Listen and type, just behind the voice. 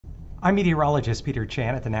I'm meteorologist Peter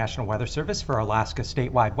Chan at the National Weather Service for Alaska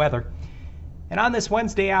statewide weather. And on this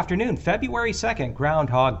Wednesday afternoon, February 2nd,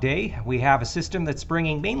 Groundhog Day, we have a system that's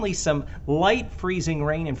bringing mainly some light freezing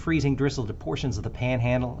rain and freezing drizzle to portions of the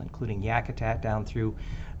Panhandle, including Yakutat down through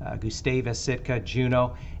Gustavus, Sitka,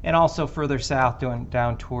 Juneau, and also further south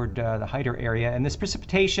down toward the Hyder area. And this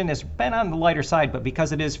precipitation has been on the lighter side, but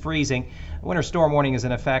because it is freezing, a winter storm warning is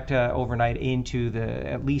in effect overnight into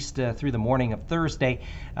at least through the morning of Thursday,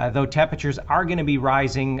 though temperatures are going to be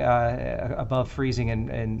rising above freezing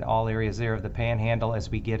in all areas there of the Panhandle as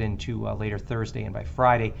we get into later Thursday and by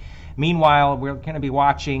Friday. Meanwhile, we're going to be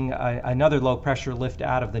watching another low pressure lift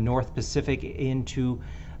out of the North Pacific into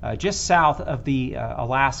just south of the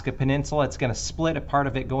Alaska Peninsula. It's going to split, a part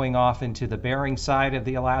of it going off into the Bering side of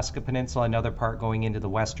the Alaska Peninsula, another part going into the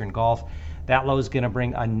Western Gulf. That low is going to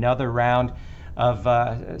bring another round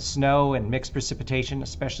of snow and mixed precipitation,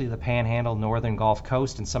 especially the Panhandle, northern Gulf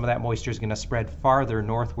Coast, and some of that moisture is going to spread farther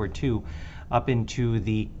northward too, up into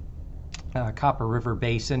the Copper River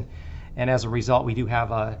Basin. And as a result, we do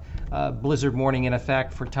have a blizzard warning in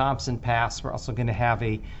effect for Thompson Pass. We're also going to have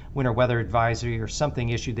a winter weather advisory or something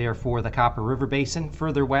issued there for the Copper River Basin.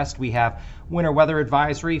 Further west, we have winter weather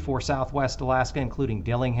advisory for southwest Alaska, including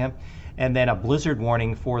Dillingham, and then a blizzard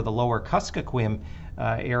warning for the lower Kuskokwim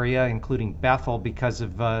area, including Bethel, because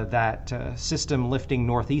of that system lifting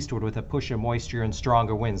northeastward with a push of moisture and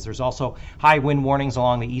stronger winds. There's also high wind warnings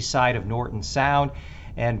along the east side of Norton Sound,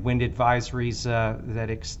 and wind advisories that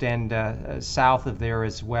extend south of there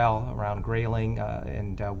as well, around Grayling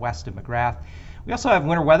and west of McGrath. We also have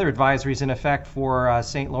winter weather advisories in effect for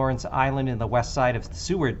St. Lawrence Island and the west side of the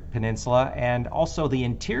Seward Peninsula, and also the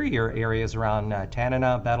interior areas around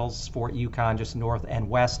Tanana, Bettles, Fort Yukon, just north and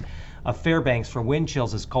west of Fairbanks, for wind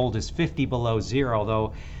chills as cold as 50 below zero,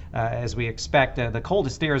 though as we expect, the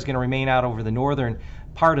coldest air is going to remain out over the northern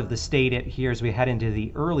part of the state here as we head into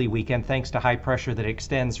the early weekend, thanks to high pressure that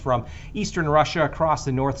extends from eastern Russia across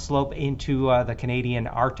the North Slope into the Canadian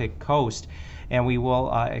Arctic coast. And we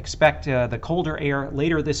will expect the colder air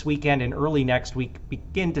later this weekend and early next week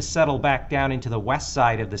begin to settle back down into the west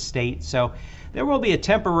side of the state. So there will be a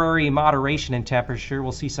temporary moderation in temperature.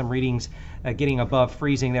 We'll see some readings getting above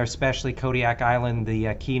freezing there, especially Kodiak Island,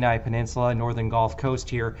 the Kenai Peninsula, northern Gulf Coast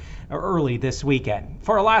here early this weekend.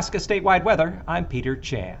 For Alaska statewide weather, I'm Peter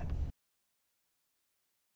Chan.